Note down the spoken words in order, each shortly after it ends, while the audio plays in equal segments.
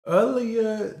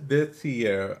Earlier this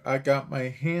year, I got my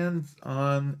hands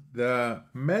on the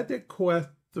MetaQuest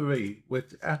 3,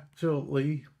 which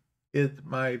actually is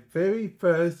my very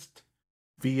first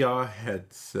VR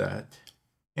headset.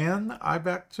 And I've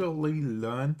actually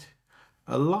learned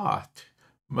a lot,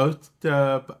 most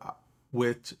of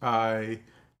which I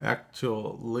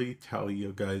actually tell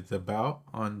you guys about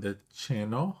on the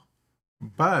channel.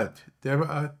 But there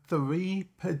are three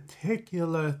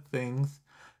particular things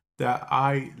that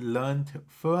I learned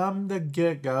from the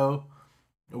get-go,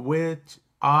 which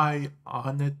I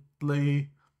honestly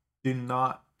do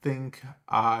not think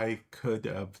I could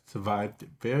have survived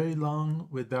very long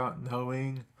without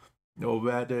knowing, or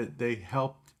rather they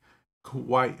helped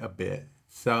quite a bit.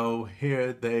 So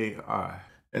here they are.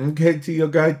 In case you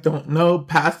guys don't know,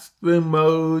 pass-through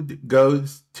mode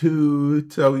goes to,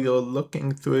 so you're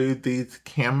looking through these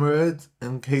cameras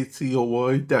in case you're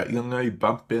worried that you're going to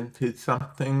bump into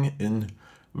something in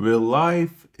real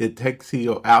life. It takes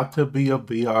you out of your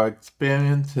VR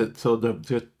experience. It sort of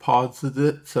just pauses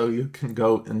it so you can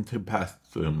go into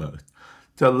pass-through mode.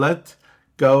 So let's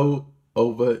go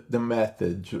over the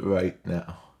methods right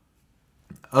now.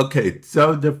 Okay,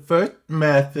 so the first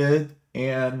method,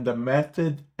 and the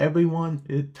method everyone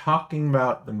is talking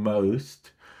about the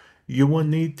most, you will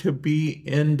need to be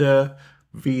in the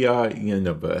VR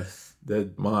universe.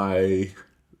 That's my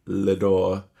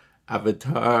little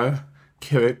avatar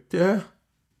character.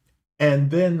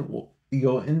 And then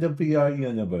you're in the VR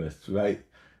universe, right?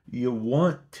 You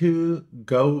want to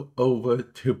go over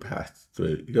to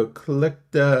pass-through. You'll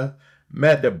click the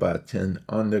meta button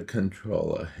on the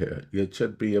controller here. You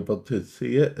should be able to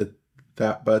see it. It's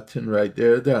that button right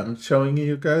there that I'm showing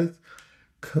you guys.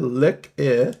 Click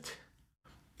it,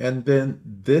 and then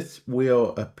this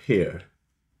will appear,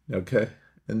 okay?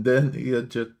 And then you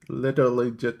just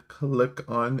literally just click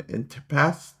on into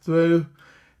pass-through,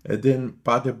 and then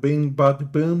bada bing, bada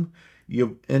boom,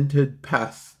 you've entered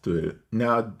pass-through.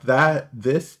 Now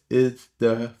this is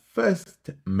the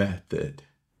first method.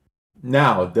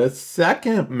 Now, the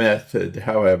second method,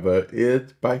 however,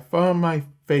 is by far my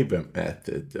favorite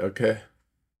method, okay?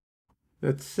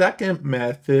 The second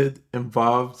method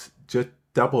involves just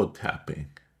double tapping.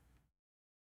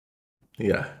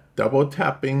 Yeah, double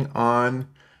tapping on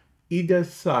either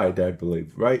side, I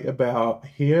believe, right about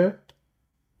here.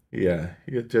 Yeah,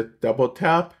 you just double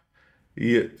tap.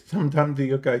 Sometimes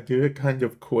you gotta do it kind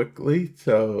of quickly,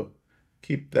 so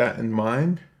keep that in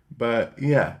mind. But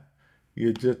yeah,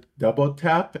 you just double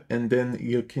tap and then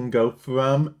you can go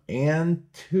from and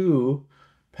to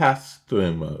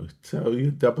pass-through mode. So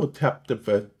you double tap the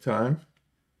first time.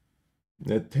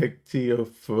 It takes you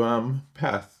from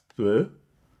pass-through.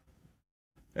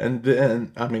 And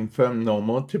then, from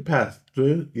normal to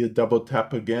pass-through, you double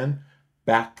tap again,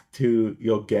 back to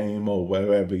your game or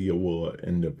wherever you were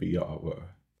in the VR world.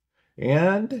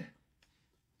 And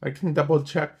I can double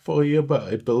check for you,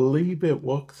 but I believe it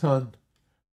works on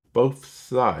both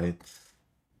sides.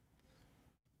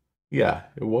 Yeah,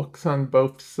 it works on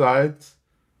both sides.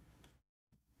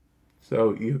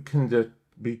 So you can just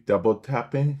be double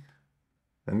tapping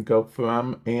and go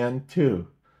from and to.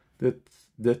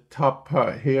 The top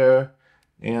part here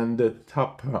and the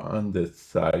top part on this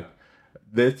side.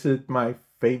 This is my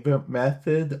favorite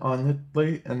method,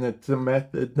 honestly, and it's a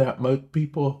method that most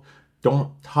people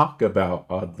don't talk about,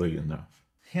 oddly enough.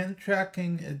 Hand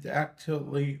tracking is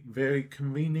actually very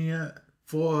convenient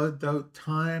for those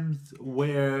times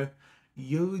where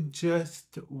you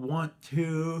just want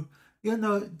to,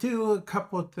 do a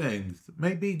couple things.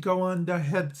 Maybe go on the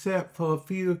headset for a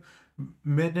few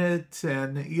minutes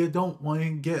and you don't want to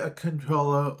get a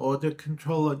controller or the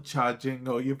controller charging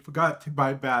or you forgot to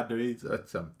buy batteries or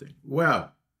something.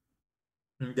 Well,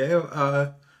 there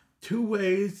are two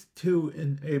ways to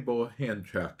enable hand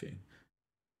tracking.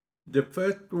 The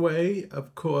first way,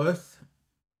 of course,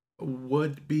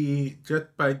 would be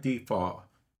just by default.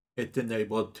 It's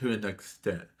enabled to an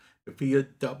extent. If you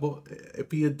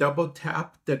double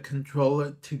tap the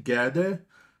controller together,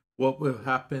 what will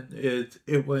happen is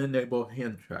it will enable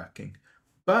hand tracking.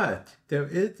 But there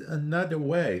is another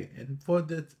way, and for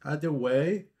this other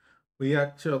way, we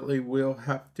actually will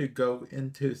have to go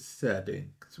into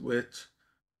settings, which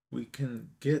we can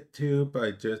get to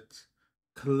by just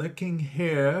clicking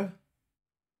here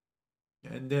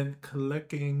and then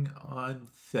clicking on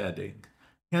settings.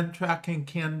 Hand tracking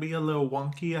can be a little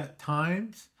wonky at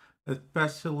times,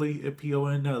 especially if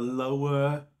you're in a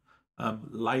lower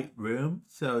light room,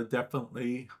 so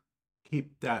definitely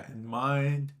keep that in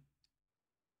mind.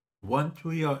 Once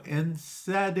we are in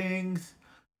settings,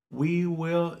 we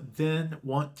will then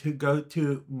want to go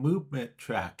to movement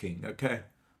tracking, okay?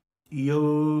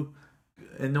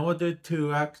 in order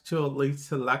to actually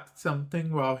select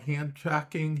something while hand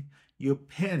tracking, you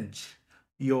pinch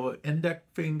your index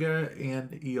finger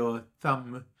and your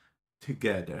thumb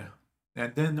together.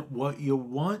 And then what you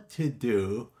want to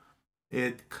do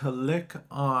is click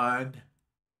on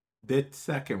this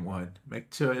second one.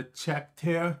 Make sure it's checked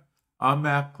here.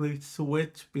 Automatically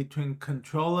switch between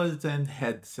controllers and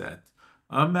headsets.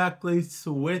 Automatically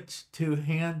switch to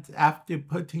hands after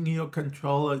putting your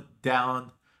controller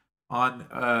down on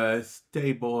a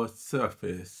stable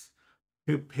surface.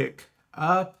 To pick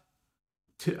up,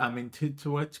 to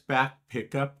switch back,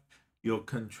 pick up your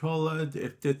controller.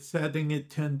 If the setting is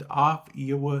turned off,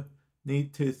 you will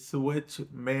need to switch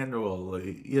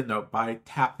manually, by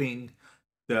tapping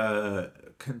the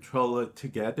controller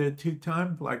together 2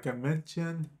 times, like I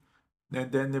mentioned.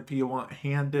 And then if you want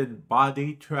hand and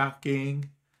body tracking,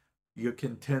 you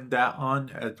can turn that on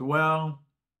as well.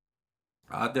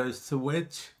 Other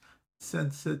switch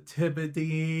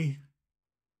sensitivity.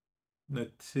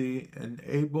 Let's see,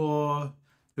 enable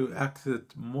to access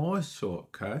more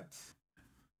shortcuts.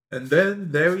 And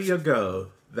then there you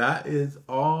go. That is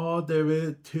all there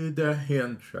is to the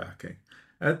hand tracking.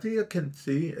 As you can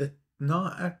see, it's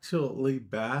not actually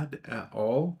bad at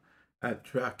all at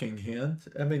tracking hands.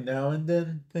 Every now and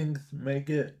then things may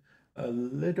get a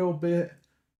little bit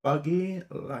buggy,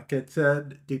 like I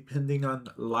said, depending on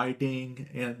lighting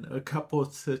and a couple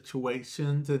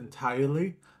situations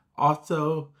entirely.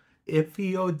 Also, if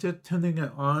you're just turning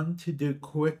it on to do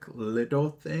quick little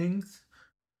things,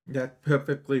 that's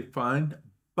perfectly fine.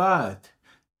 But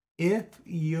if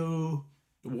you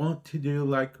want to do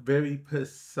like very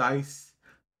precise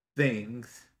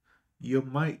things, you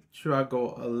might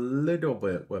struggle a little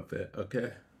bit with it,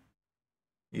 okay?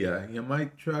 Yeah, you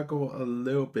might struggle a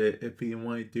little bit if you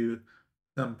want to do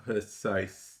some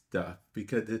precise stuff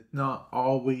because it's not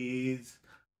always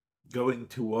going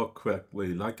to work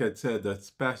correctly. Like I said,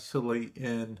 especially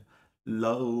in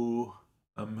low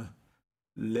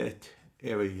lit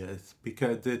areas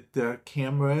because it's the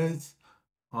cameras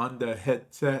on the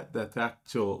headset that's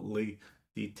actually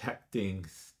detecting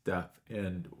stuff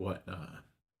and whatnot.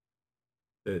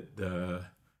 As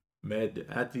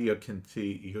you can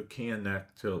see, you can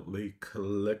actually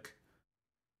click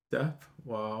stuff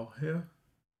while here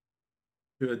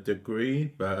to a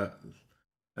degree, but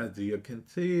as you can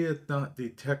see, it's not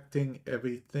detecting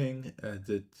everything as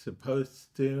it's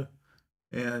supposed to.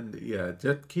 And yeah,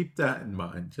 just keep that in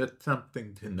mind, just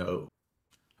something to know.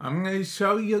 I'm going to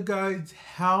show you guys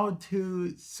how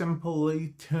to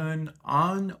simply turn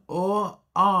on or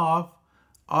off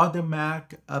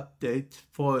automatic updates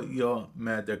for your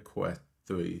Meta Quest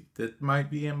 3. This might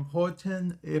be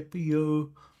important if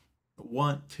you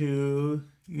want to,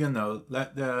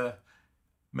 let the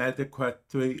Meta Quest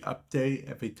 3 update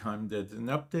every time there's an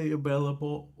update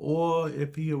available, or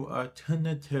if you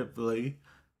alternatively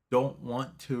don't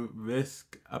want to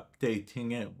risk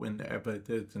updating it whenever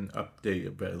there's an update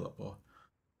available.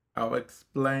 I'll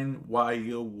explain why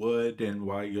you would and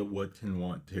why you wouldn't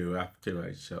want to after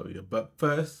I show you. But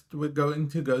first, we're going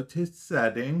to go to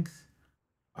settings.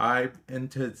 I've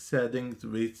entered settings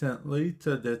recently,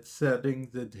 so the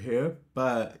settings is here.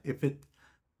 But if it's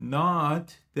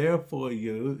not there for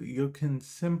you, you can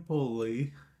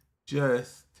simply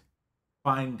just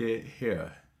find it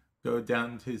here. Go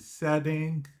down to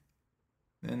settings.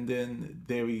 And then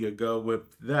there you go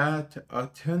with that.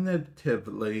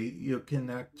 Alternatively, you can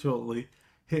actually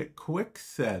hit quick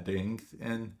settings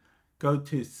and go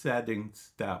to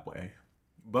settings that way.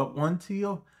 But once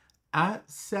you're at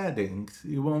settings,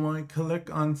 you will want to click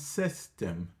on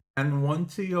system. And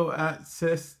once you're at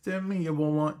system, you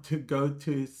will want to go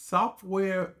to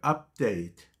software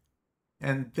update.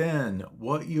 And then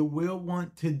what you will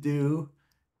want to do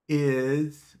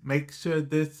is make sure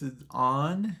this is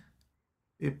on.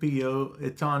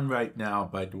 It's on right now,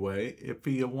 by the way. If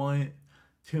you want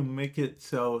to make it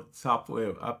so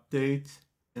software updates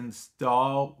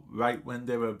install right when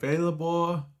they're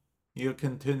available, you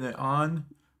can turn it on,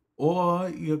 or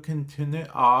you can turn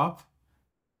it off.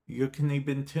 You can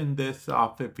even turn this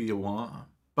off if you want,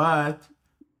 but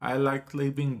I like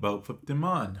leaving both of them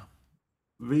on.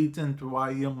 Reasons why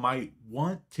you might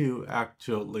want to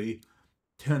actually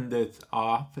turn this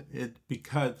off is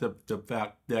because of the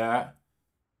fact that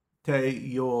say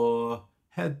your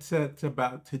headset's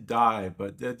about to die,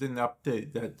 but there's an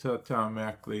update that's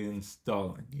automatically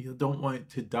installing. You don't want it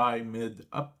to die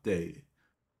mid-update.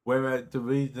 Whereas the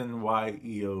reason why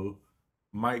you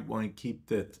might want to keep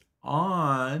this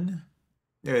on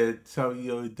is so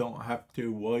you don't have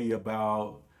to worry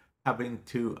about having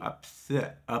to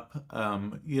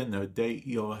date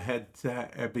your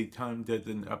headset every time there's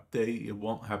an update. You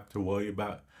won't have to worry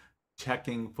about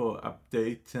checking for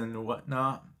updates and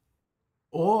whatnot.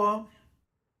 Or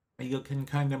you can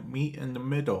kind of meet in the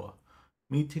middle.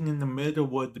 Meeting in the middle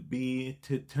would be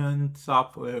to turn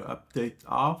software updates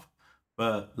off,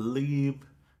 but leave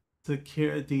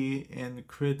security and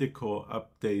critical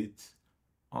updates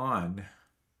on.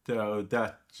 So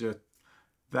that's just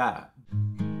that.